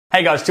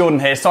Hey guys, Jordan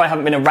here. Sorry I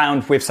haven't been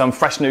around with some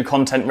fresh new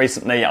content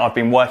recently. I've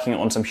been working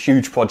on some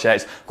huge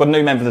projects. Got a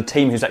new member of the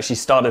team who's actually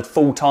started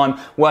full-time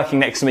working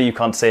next to me. You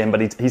can't see him,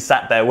 but he's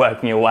sat there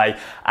working away.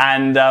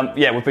 And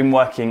we've been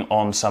working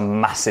on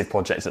some massive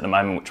projects at the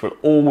moment, which will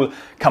all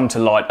come to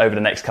light over the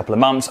next couple of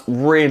months.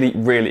 Really,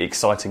 really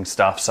exciting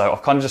stuff. So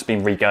I've kind of just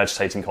been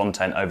regurgitating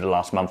content over the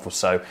last month or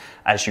so,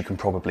 as you can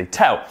probably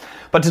tell.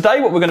 But today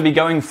what we're going to be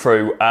going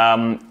through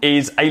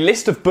is a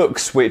list of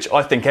books which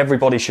I think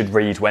everybody should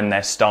read when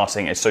they're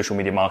starting a social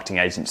media marketing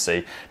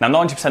agency. Now,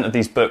 90% of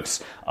these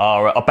books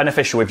are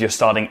beneficial if you're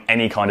starting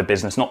any kind of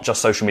business, not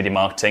just social media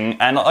marketing.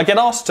 And I get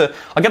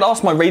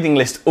asked my reading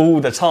list all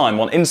the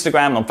time on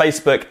Instagram, on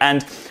Facebook,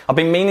 and I've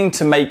been meaning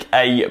to make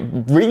a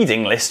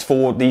reading list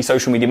for the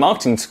social media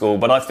marketing school,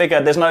 but I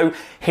figure there's no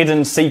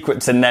hidden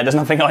secrets in there. There's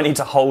nothing I need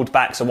to hold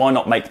back, so why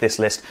not make this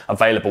list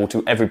available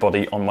to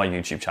everybody on my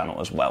YouTube channel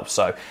as well?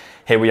 So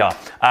here we are.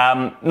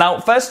 Now,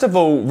 first of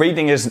all,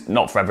 reading is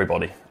not for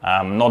everybody.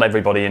 Not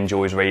everybody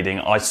enjoys reading.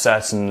 I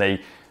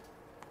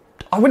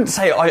wouldn't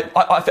say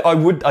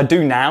I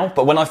do now,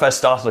 but when I first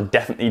started, I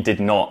definitely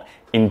did not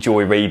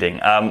enjoy reading.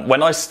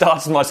 When I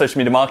started my social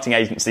media marketing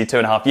agency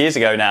 2.5 years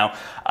ago now,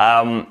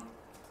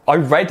 I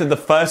read the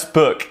first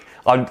book.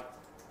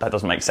 That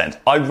doesn't make sense.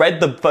 I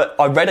read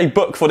a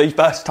book for the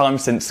first time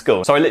since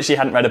school. So I literally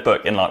hadn't read a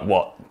book in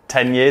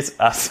 10 years?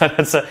 So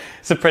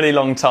it's a pretty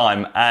long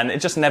time, and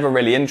it just never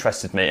really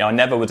interested me. I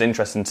never was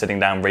interested in sitting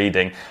down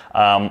reading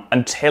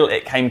until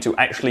it came to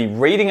actually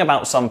reading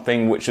about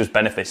something which was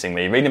benefiting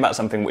me, reading about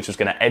something which was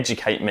going to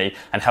educate me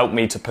and help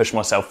me to push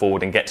myself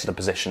forward and get to the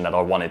position that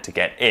I wanted to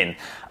get in.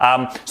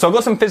 So I've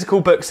got some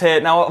physical books here.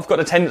 Now, I've got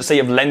a tendency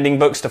of lending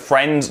books to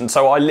friends, and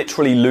so I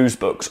literally lose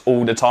books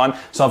all the time.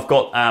 So I've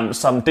got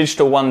some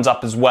digital ones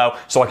up as well,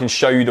 so I can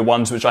show you the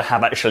ones which I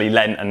have actually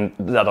lent and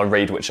that I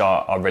read, which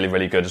are really,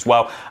 really good as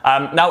well.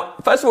 Now,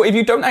 first of all, if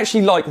you don't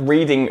actually like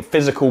reading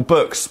physical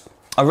books,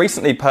 I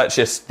recently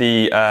purchased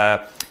the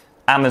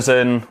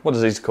Amazon, what are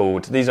these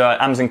called? These are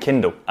Amazon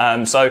Kindle.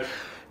 So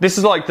this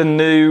is like the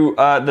new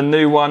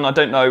one. I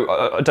don't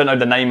know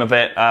the name of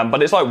it,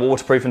 but it's like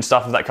waterproof and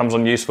stuff. If that comes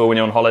on useful when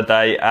you're on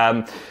holiday.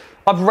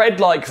 I've read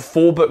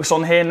 4 books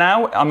on here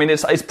now. I mean,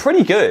 it's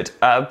pretty good,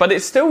 but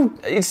it still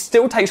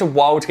takes a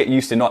while to get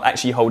used to not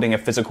actually holding a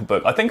physical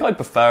book. I think I'd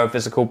prefer a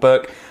physical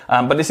book,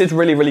 but this is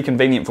really, really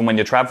convenient for when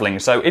you're traveling.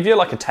 So if you're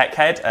like a tech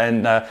head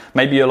and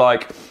maybe you're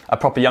like a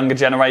proper younger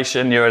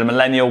generation, you're a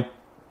millennial,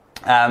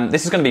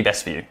 this is going to be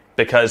best for you,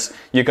 because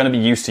you're going to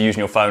be used to using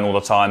your phone all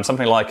the time.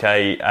 Something like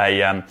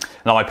an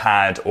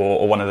iPad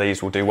or one of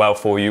these will do well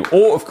for you.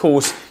 Or, of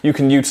course, you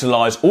can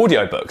utilize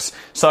audiobooks.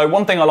 So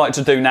one thing I like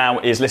to do now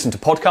is listen to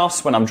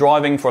podcasts. When I'm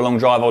driving for a long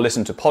drive, I'll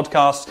listen to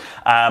podcasts,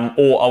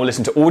 or I'll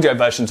listen to audio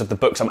versions of the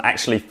books I'm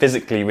actually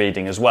physically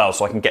reading as well,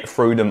 so I can get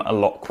through them a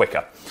lot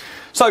quicker.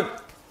 So,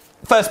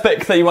 first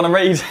book that you want to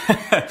read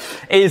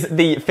is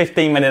The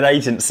 15-Minute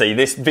Agency.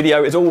 This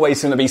video is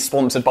always going to be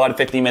sponsored by The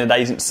 15-Minute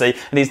Agency.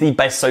 It is the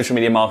best social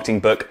media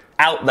marketing book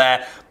out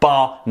there,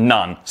 bar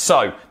none.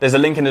 So there's a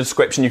link in the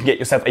description. You can get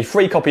yourself a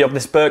free copy of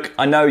this book.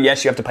 I know,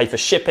 yes, you have to pay for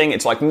shipping.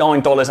 It's like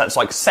 $9. That's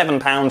like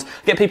 £7.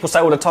 I get people say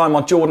all the time,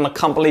 "Oh, Jordan, I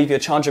can't believe you're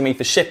charging me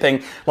for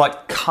shipping."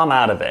 Come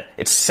out of it.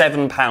 It's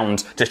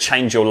 £7 to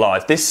change your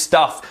life. This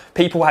stuff,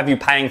 people have you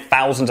paying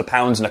thousands of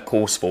pounds in a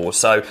course for.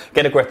 So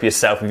get a grip of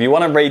yourself. If you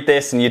want to read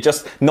this and you're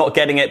just not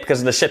getting it because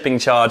of the shipping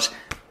charge,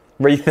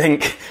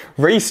 rethink,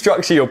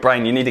 restructure your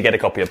brain. You need to get a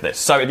copy of this.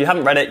 So if you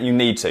haven't read it, you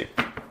need to.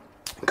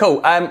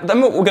 Cool.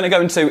 Then what we're going to go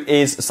into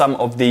is some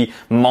of the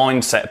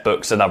mindset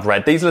books that I've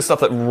read. These are the stuff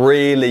that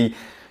really,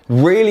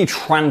 really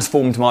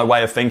transformed my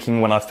way of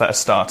thinking when I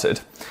first started.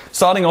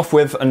 Starting off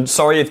with, and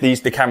sorry if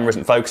the camera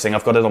isn't focusing,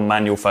 I've got it on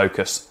manual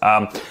focus.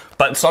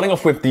 But starting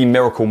off with The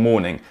Miracle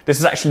Morning. This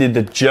is actually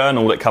the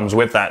journal that comes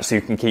with that, so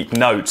you can keep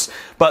notes.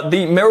 But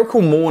The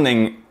Miracle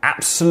Morning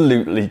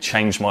absolutely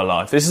changed my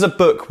life. This is a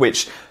book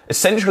which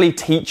essentially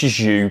teaches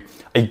you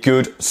a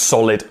good,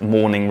 solid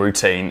morning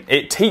routine.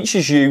 It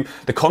teaches you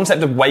the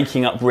concept of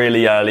waking up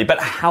really early, but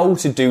how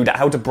to do that,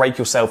 how to break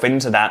yourself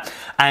into that,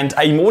 and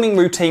a morning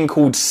routine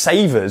called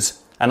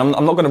Savers. And I'm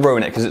not going to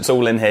ruin it because it's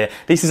all in here.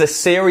 This is a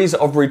series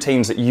of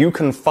routines that you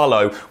can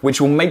follow, which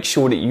will make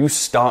sure that you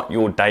start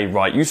your day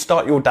right. You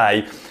start your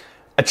day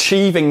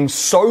achieving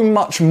so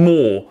much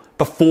more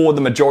before the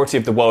majority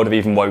of the world have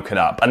even woken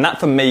up. And that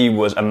for me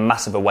was a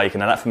massive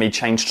awakening. That for me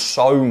changed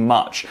so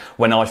much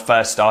when I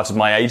first started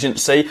my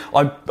agency.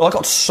 I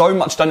got so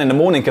much done in the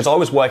morning because I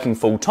was working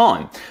full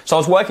time. So I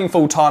was working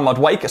full time.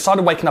 I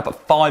started waking up at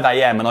 5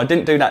 a.m. and I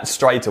didn't do that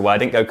straight away. I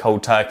didn't go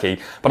cold turkey,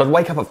 but I'd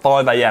wake up at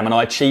 5 a.m. and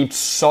I achieved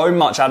so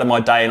much out of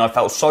my day, and I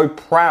felt so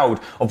proud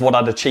of what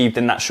I'd achieved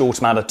in that short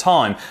amount of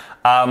time.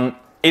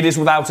 It is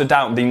without a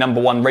doubt the number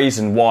one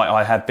reason why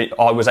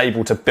I was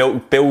able to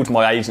build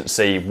my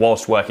agency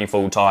whilst working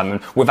full time,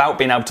 and without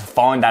being able to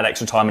find that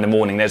extra time in the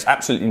morning, there's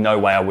absolutely no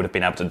way I would have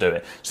been able to do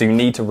it. So you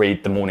need to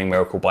read The Morning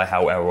Miracle by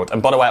Hal Elrod.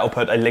 And by the way, I'll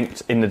put a link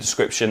in the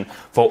description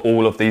for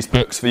all of these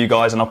books for you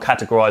guys, and I'll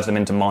categorize them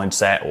into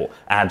mindset or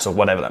ads or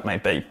whatever that may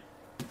be.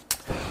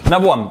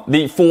 Number one,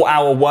 the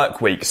 4-Hour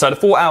Work Week. So the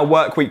 4-Hour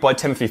Work Week by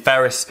Timothy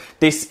Ferriss.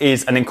 This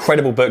is an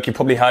incredible book. You've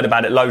probably heard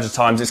about it loads of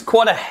times. It's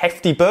quite a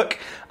hefty book.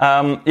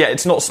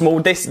 It's not small.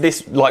 This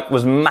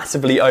was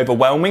massively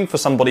overwhelming for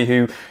somebody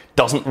who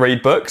doesn't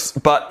read books,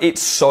 but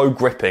it's so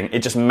gripping.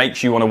 It just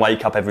makes you want to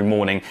wake up every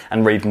morning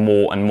and read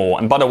more and more.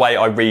 And by the way,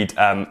 I read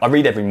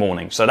every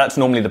morning, so that's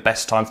normally the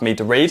best time for me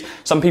to read.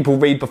 Some people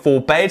read before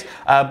bed,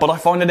 but I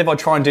find that if I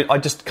try and do, I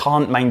just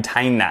can't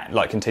maintain that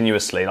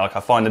continuously. I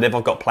find that if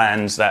I've got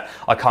plans that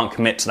I can't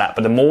commit to that,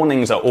 but the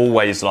mornings are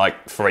always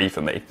free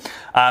for me.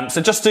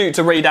 So just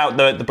to read out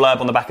the blurb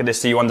on the back of this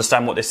so you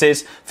understand what this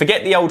is.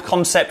 Forget the old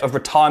concept of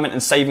retirement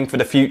and saving for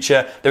the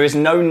future. There's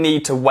no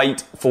need to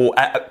wait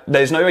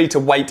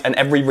and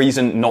every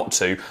reason not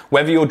to.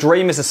 Whether your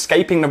dream is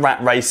escaping the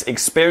rat race,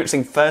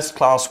 experiencing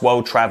first-class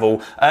world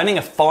travel, earning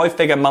a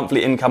 5-figure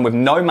monthly income with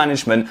no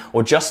management,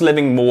 or just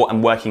living more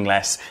and working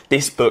less,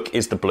 this book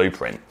is the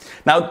blueprint.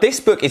 Now,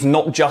 this book is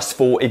not just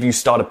for if you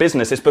start a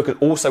business. This book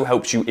also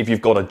helps you if you've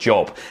got a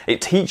job.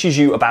 It teaches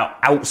you about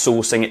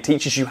outsourcing. It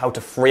teaches you how to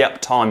free up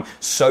time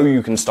so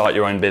you can start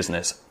your own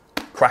business.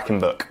 Cracking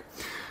book.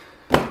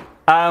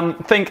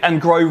 Think and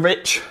Grow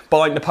Rich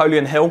by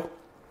Napoleon Hill.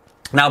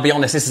 Now, I'll be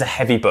honest, this is a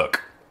heavy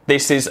book.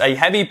 This is a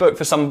heavy book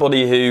for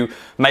somebody who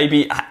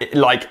maybe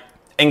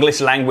English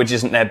language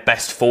isn't their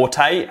best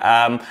forte.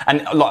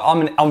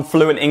 I'm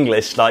fluent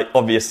English,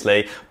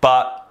 obviously,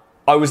 but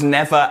I was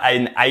never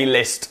an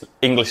A-list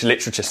English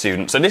literature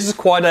student. So this is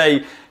quite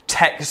a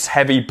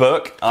text-heavy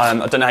book. I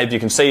don't know if you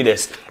can see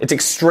this. It's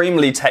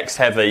extremely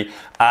text-heavy.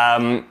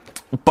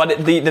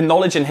 But the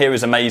knowledge in here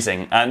is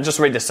amazing. And just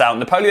read this out.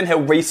 Napoleon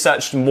Hill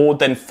researched more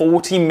than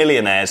 40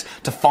 millionaires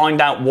to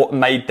find out what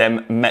made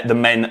them the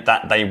men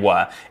that they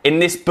were. In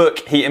this book,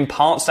 he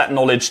imparts that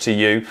knowledge to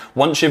you.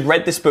 Once you've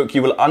read this book,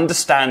 you will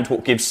understand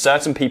what gives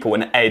certain people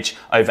an edge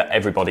over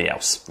everybody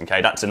else.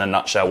 Okay, that's in a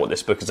nutshell what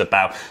this book is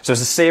about. So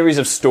it's a series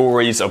of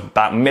stories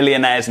about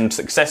millionaires and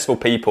successful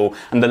people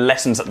and the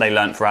lessons that they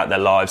learned throughout their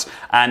lives.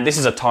 And this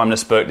is a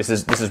timeless book. This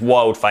is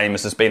world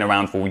famous. It's been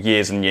around for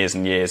years and years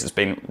and years. It's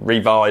been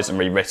revised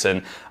and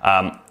rewritten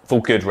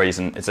for good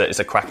reason. It's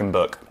a cracking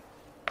book.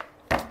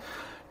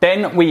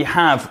 Then we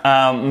have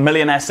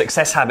Millionaire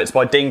Success Habits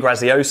by Dean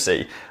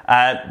Graziosi.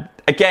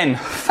 Again,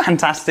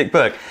 fantastic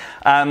book.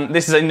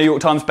 This is a New York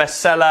Times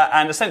bestseller,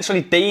 and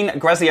essentially Dean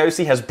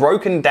Graziosi has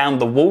broken down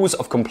the walls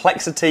of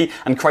complexity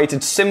and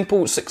created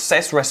simple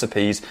success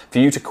recipes for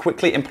you to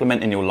quickly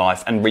implement in your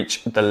life and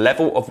reach the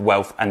level of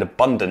wealth and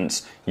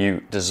abundance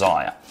you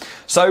desire.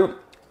 So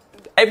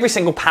every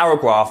single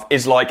paragraph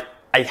is like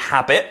a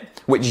habit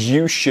which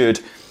you should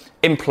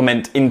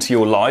implement into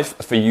your life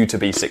for you to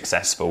be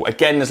successful.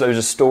 Again, there's loads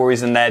of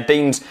stories in there.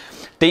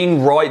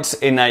 Dean writes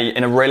in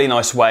a really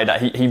nice way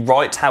that he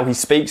writes how he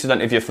speaks. I don't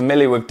know if you're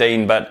familiar with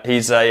Dean, but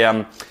he's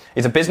a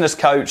business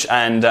coach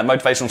and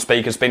motivational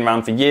speaker. Has been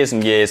around for years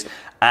and years,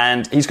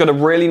 and he's got a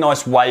really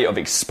nice way of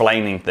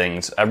explaining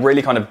things, a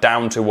really kind of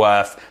down to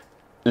earth,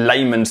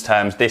 layman's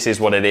terms. This is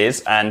what it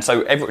is, and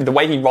so the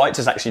way he writes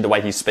is actually the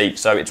way he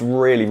speaks. So it's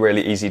really,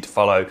 really easy to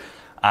follow.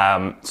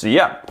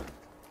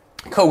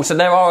 Cool. So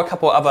there are a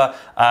couple of other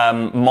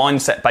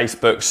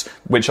mindset-based books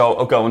which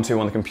I'll go on to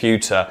on the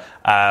computer.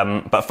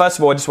 But first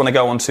of all, I just want to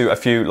go on to a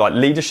few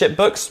leadership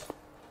books.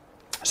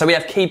 So we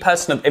have Key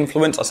Person of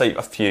Influence. I'll say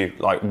a few,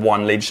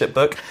 one leadership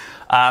book.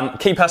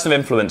 Key Person of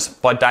Influence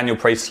by Daniel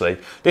Priestley.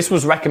 This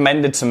was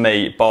recommended to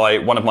me by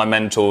one of my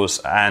mentors,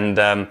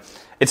 and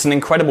it's an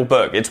incredible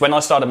book. It's when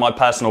I started my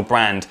personal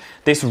brand.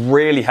 This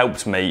really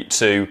helped me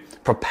to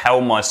propel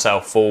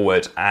myself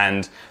forward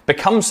and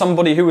become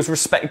somebody who was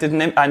respected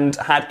and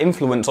had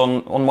influence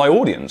on my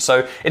audience.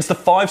 So it's the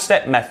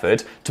 5-step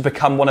method to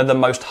become one of the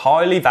most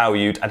highly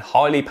valued and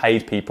highly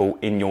paid people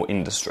in your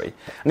industry.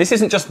 And this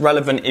isn't just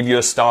relevant if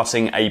you're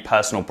starting a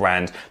personal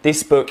brand.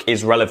 This book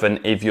is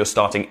relevant if you're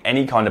starting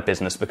any kind of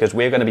business, because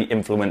we're going to be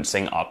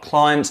influencing our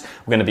clients,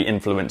 we're going to be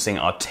influencing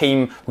our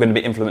team, we're going to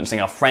be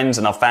influencing our friends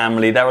and our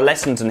family. There are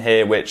lessons in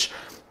here which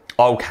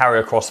I'll carry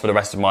across for the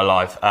rest of my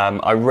life.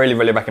 I really,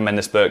 really recommend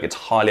this book. It's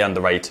highly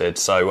underrated,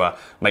 so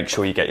make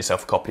sure you get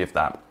yourself a copy of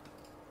that.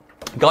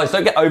 Guys,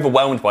 don't get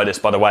overwhelmed by this,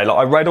 by the way.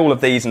 I read all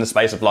of these in the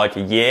space of a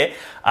year.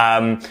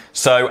 And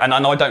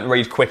I don't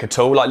read quick at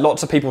all.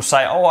 Lots of people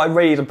say, oh, I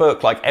read a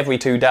book every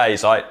 2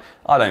 days. I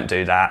don't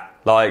do that.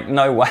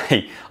 No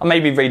way. I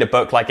maybe read a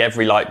book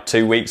every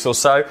 2 weeks or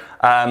so.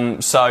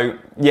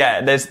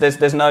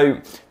 There's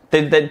no...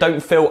 They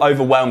don't feel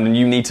overwhelmed and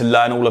you need to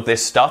learn all of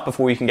this stuff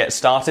before you can get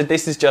started.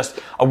 This is just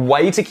a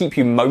way to keep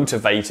you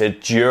motivated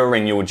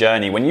during your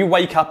journey. When you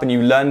wake up and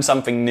you learn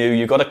something new,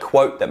 you've got a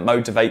quote that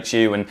motivates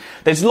you, and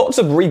there's lots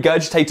of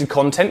regurgitated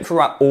content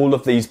throughout all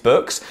of these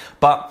books,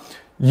 but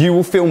you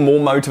will feel more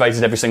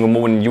motivated every single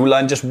morning. You'll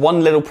learn just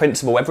one little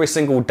principle every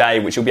single day,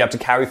 which you'll be able to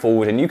carry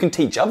forward, and you can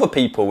teach other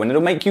people, and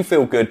it'll make you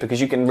feel good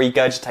because you can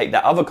regurgitate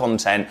that other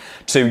content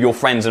to your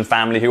friends and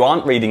family who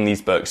aren't reading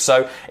these books.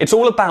 So it's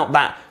all about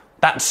that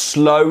that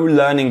slow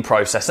learning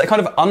process, that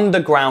kind of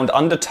underground,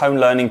 undertone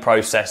learning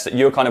process that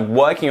you're kind of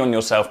working on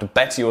yourself to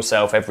better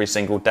yourself every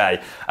single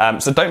day.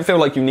 So don't feel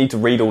like you need to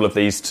read all of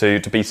these to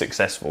be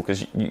successful,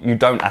 because you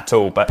don't at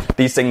all, but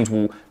these things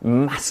will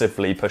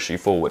massively push you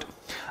forward.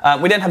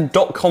 We then have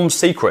 .com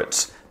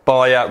Secrets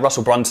by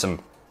Russell Brunson.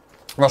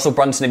 Russell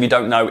Brunson, if you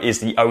don't know,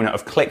 is the owner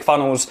of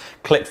ClickFunnels.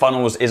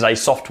 ClickFunnels is a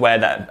software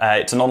that,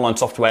 it's an online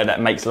software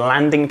that makes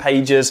landing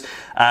pages.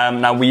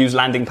 Now we use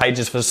landing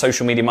pages for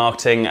social media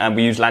marketing, and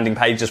we use landing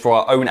pages for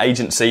our own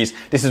agencies.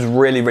 This is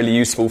really, really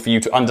useful for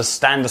you to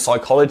understand the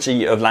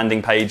psychology of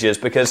landing pages,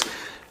 because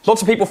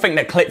lots of people think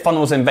that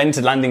ClickFunnels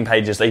invented landing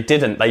pages. They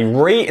didn't. They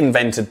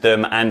reinvented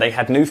them, and they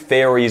had new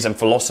theories and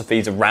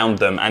philosophies around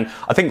them. And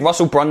I think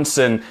Russell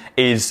Brunson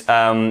is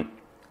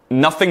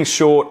nothing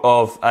short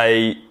of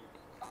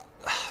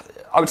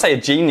I would say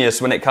a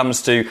genius when it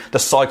comes to the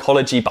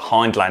psychology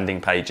behind landing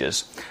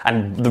pages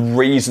and the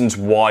reasons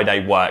why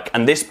they work.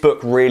 And this book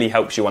really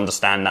helps you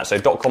understand that.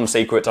 So .com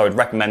Secrets, I would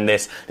recommend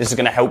this. This is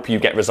going to help you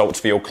get results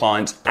for your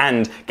clients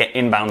and get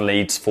inbound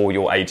leads for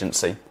your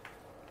agency.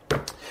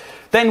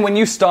 Then when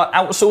you start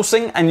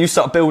outsourcing and you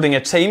start building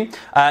a team,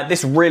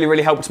 this really,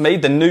 really helped me.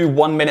 The new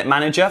 1 Minute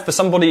Manager, for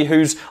somebody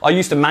I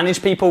used to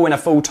manage people in a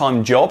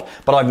full-time job,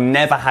 but I've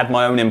never had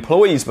my own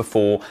employees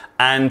before.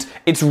 And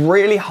it's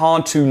really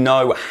hard to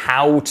know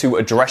how to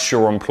address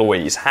your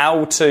employees,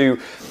 how to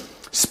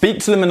speak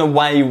to them in a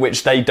way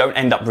which they don't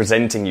end up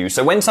resenting you.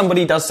 So when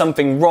somebody does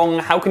something wrong,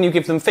 how can you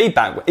give them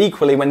feedback?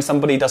 Equally, when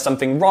somebody does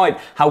something right,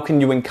 how can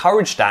you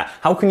encourage that?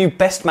 How can you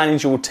best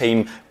manage your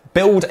team?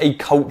 Build a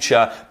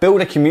culture,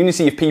 build a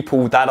community of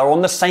people that are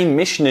on the same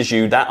mission as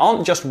you, that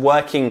aren't just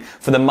working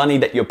for the money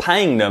that you're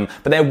paying them,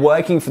 but they're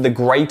working for the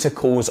greater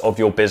cause of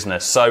your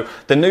business. So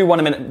the new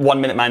 1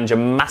 Minute Manager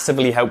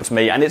massively helped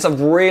me, and it's a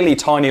really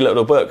tiny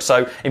little book.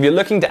 So if you're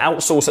looking to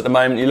outsource at the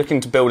moment, you're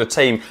looking to build a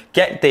team,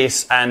 get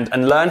this and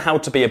learn how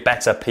to be a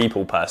better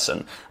people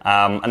person.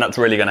 And that's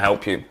really going to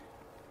help you.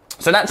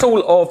 So that's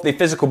all of the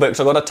physical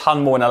books. I've got a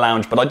ton more in the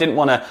lounge, but I didn't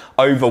want to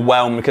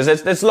overwhelm, because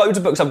there's loads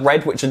of books I've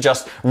read which are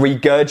just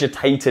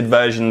regurgitated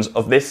versions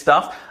of this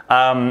stuff.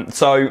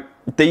 So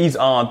these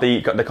are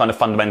the kind of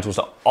fundamentals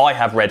that I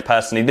have read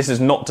personally. This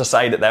is not to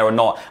say that there are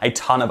not a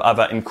ton of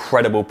other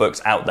incredible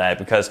books out there,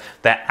 because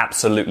there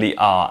absolutely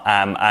are.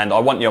 And I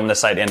want you, I'm going to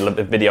say at the end of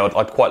the video,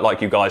 I'd quite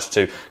like you guys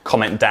to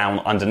comment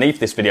down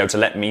underneath this video to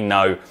let me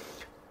know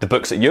the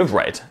books that you've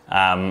read,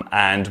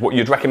 and what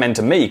you'd recommend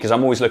to me, because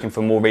I'm always looking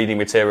for more reading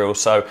material,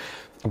 so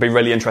I'd be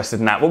really interested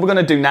in that. What we're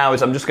going to do now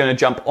is I'm just going to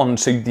jump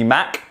onto the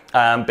Mac,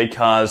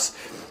 because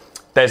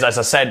as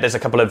I said, there's a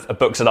couple of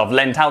books that I've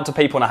lent out to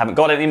people and I haven't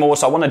got it anymore,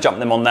 so I want to jump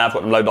them on there. I've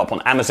got them loaded up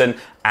on Amazon,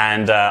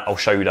 and I'll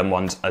show you them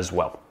ones as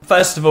well.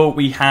 First of all,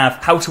 we have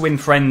How to Win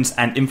Friends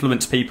and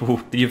Influence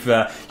People. You've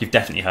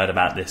definitely heard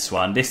about this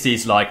one. This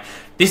is like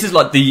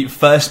the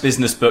first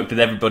business book that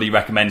everybody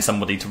recommends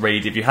somebody to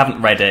read. If you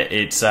haven't read it,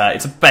 it's a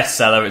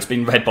bestseller. It's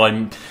been read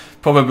by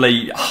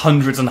probably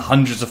hundreds and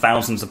hundreds of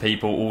thousands of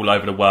people all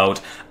over the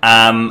world.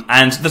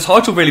 And the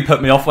title really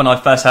put me off when I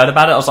first heard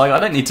about it. I was like, I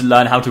don't need to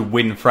learn how to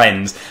win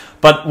friends.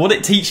 But what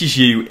it teaches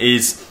you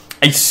is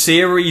a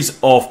series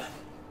of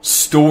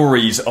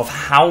stories of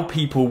how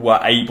people were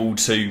able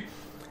to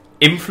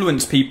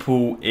influence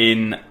people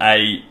in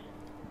a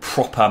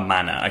proper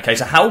manner. Okay,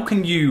 so how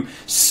can you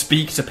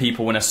speak to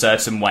people in a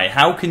certain way?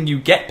 How can you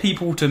get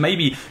people to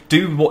maybe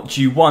do what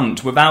you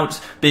want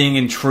without being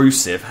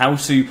intrusive? How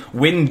to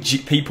win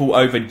people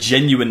over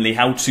genuinely?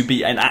 How to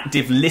be an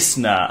active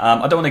listener?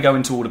 I don't want to go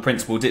into all the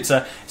principles. It's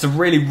a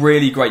really,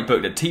 really great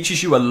book that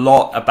teaches you a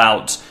lot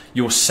about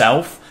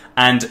yourself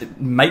and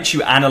makes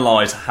you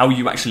analyze how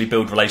you actually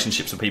build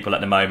relationships with people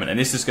at the moment. And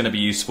this is going to be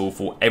useful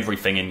for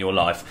everything in your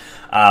life.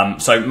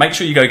 So make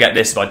sure you go get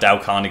this by Dale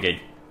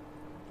Carnegie.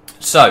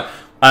 So,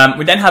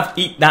 we then have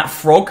Eat That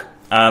Frog.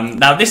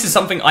 Now, this is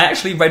something I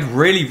actually read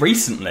really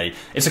recently.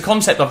 It's a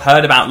concept I've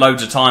heard about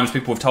loads of times.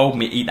 People have told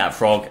me Eat That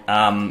Frog.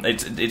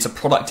 It's a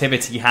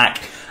productivity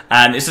hack.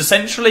 And it's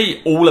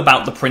essentially all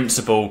about the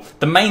principle.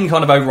 The main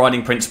kind of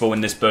overriding principle in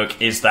this book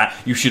is that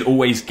you should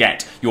always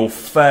get your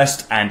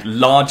first and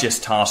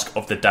largest task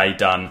of the day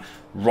done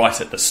right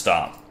at the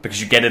start,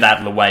 because you get it out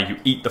of the way, you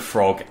eat the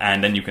frog,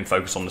 and then you can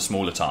focus on the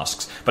smaller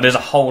tasks. But there's a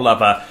whole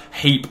other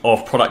heap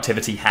of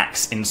productivity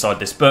hacks inside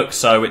this book,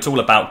 so it's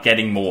all about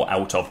getting more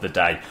out of the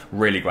day.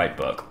 Really great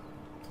book.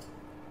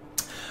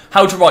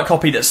 How to write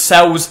copy that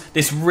sells.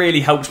 This really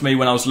helped me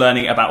when I was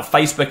learning about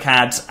Facebook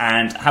ads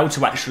and how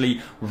to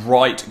actually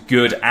write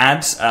good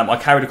ads. I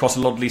carried across a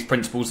lot of these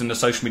principles in the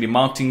social media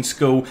marketing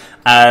school,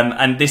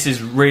 and this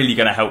is really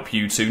going to help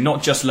you to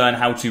not just learn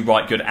how to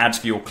write good ads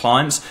for your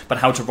clients, but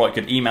how to write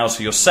good emails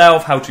for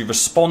yourself, how to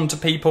respond to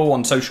people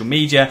on social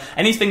media,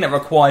 anything that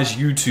requires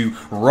you to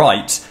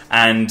write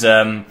and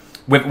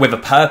with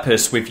a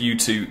purpose, with you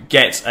to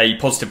get a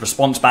positive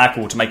response back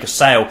or to make a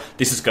sale.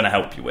 This is going to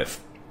help you with.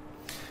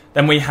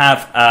 Then we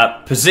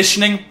have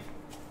positioning.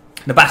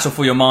 The battle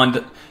for your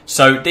mind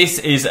So this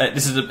is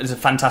a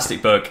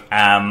fantastic book,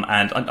 and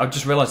I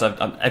just realised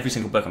every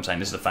single book I'm saying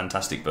this is a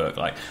fantastic book.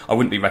 Like, I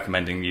wouldn't be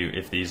recommending you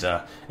if these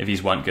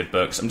weren't good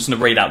books. I'm just going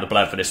to read out the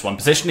blurb for this one.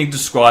 Positioning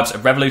describes a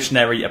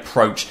revolutionary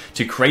approach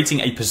to creating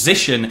a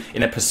position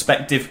in a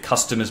prospective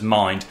customer's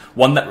mind,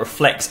 one that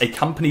reflects a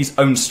company's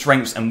own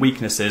strengths and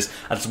weaknesses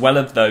as well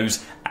as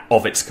those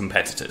of its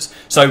competitors.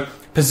 So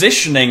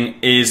positioning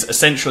is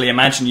essentially,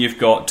 imagine you've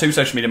got two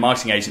social media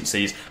marketing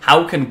agencies.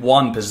 How can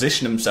one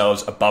position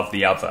themselves above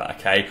the other?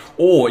 Okay,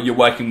 or you're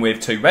working with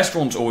two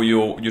restaurants, or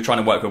you're trying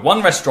to work with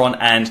one restaurant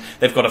and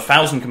they've got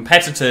 1,000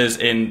 competitors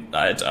in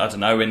I don't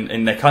know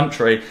in their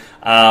country.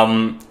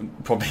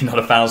 Probably not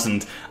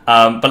 1,000,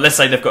 but let's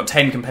say they've got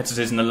 10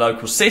 competitors in the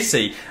local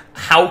city.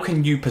 How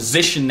can you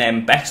position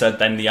them better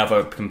than the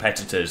other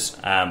competitors?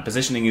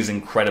 Positioning is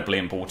incredibly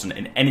important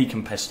in any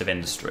competitive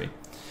industry.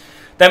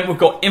 Then we've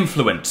got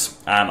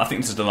influence. I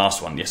think this is the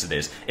last one. Yes, it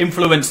is.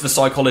 Influence, the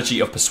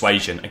psychology of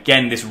persuasion.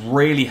 Again, this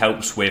really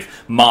helps with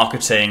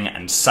marketing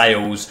and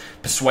sales,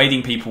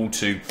 persuading people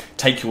to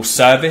take your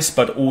service,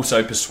 but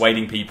also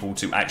persuading people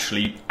to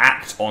actually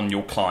act on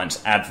your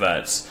clients'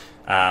 adverts.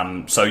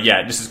 So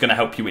yeah, this is going to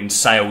help you in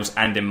sales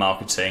and in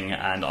marketing.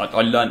 And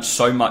I learned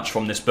so much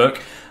from this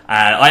book.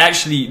 I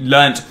actually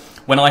learned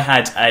when I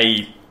had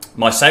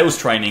my sales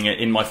training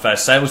in my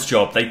first sales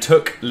job, they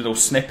took little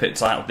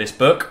snippets out of this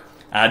book.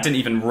 I didn't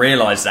even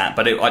realise that,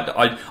 but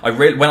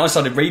when I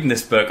started reading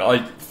this book,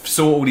 I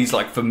saw all these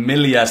like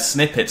familiar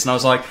snippets, and I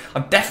was like,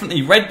 I've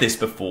definitely read this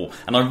before.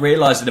 And I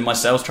realised that in my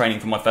sales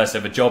training for my first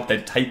ever job,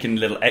 they'd taken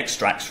little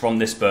extracts from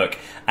this book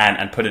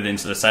and put it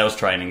into the sales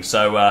training.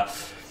 So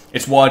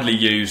it's widely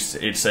used.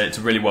 It's a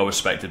really well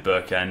respected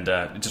book, and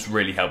it just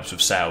really helps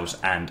with sales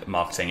and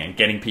marketing and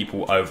getting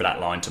people over that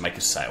line to make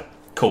a sale.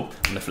 Cool.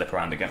 I'm going to flip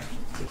around again.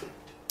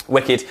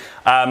 Wicked.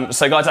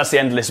 So guys, that's the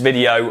end of this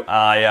video.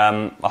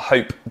 I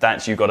hope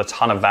that you got a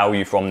ton of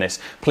value from this.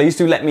 Please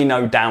do let me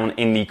know down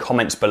in the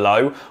comments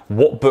below,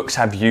 what books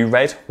have you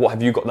read? What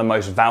have you got the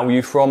most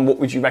value from? What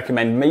would you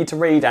recommend me to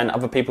read and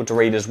other people to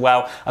read as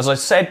well? As I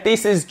said,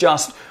 this is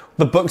just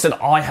the books that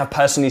I have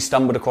personally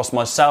stumbled across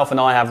myself and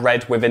I have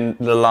read within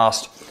the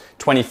last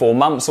 24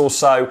 months or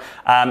so,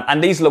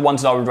 and these are the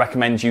ones that I would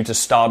recommend you to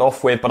start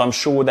off with, but I'm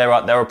sure there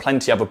are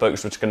plenty other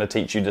books which are going to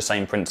teach you the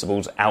same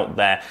principles out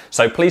there.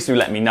 So please do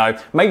let me know.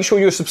 Make sure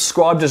you're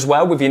subscribed as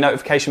well with your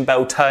notification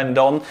bell turned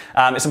on.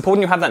 It's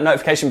important you have that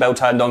notification bell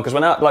turned on, because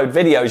when I upload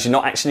videos, you're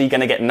not actually going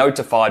to get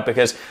notified,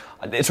 because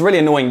it's really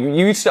annoying.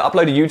 You used to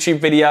upload a YouTube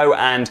video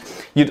and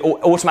you'd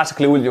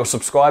automatically, all your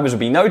subscribers would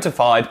be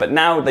notified, but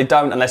now they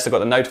don't unless they've got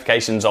the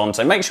notifications on.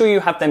 So make sure you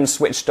have them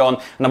switched on,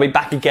 and I'll be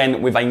back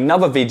again with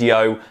another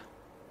video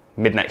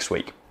mid next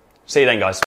week. See you then, guys.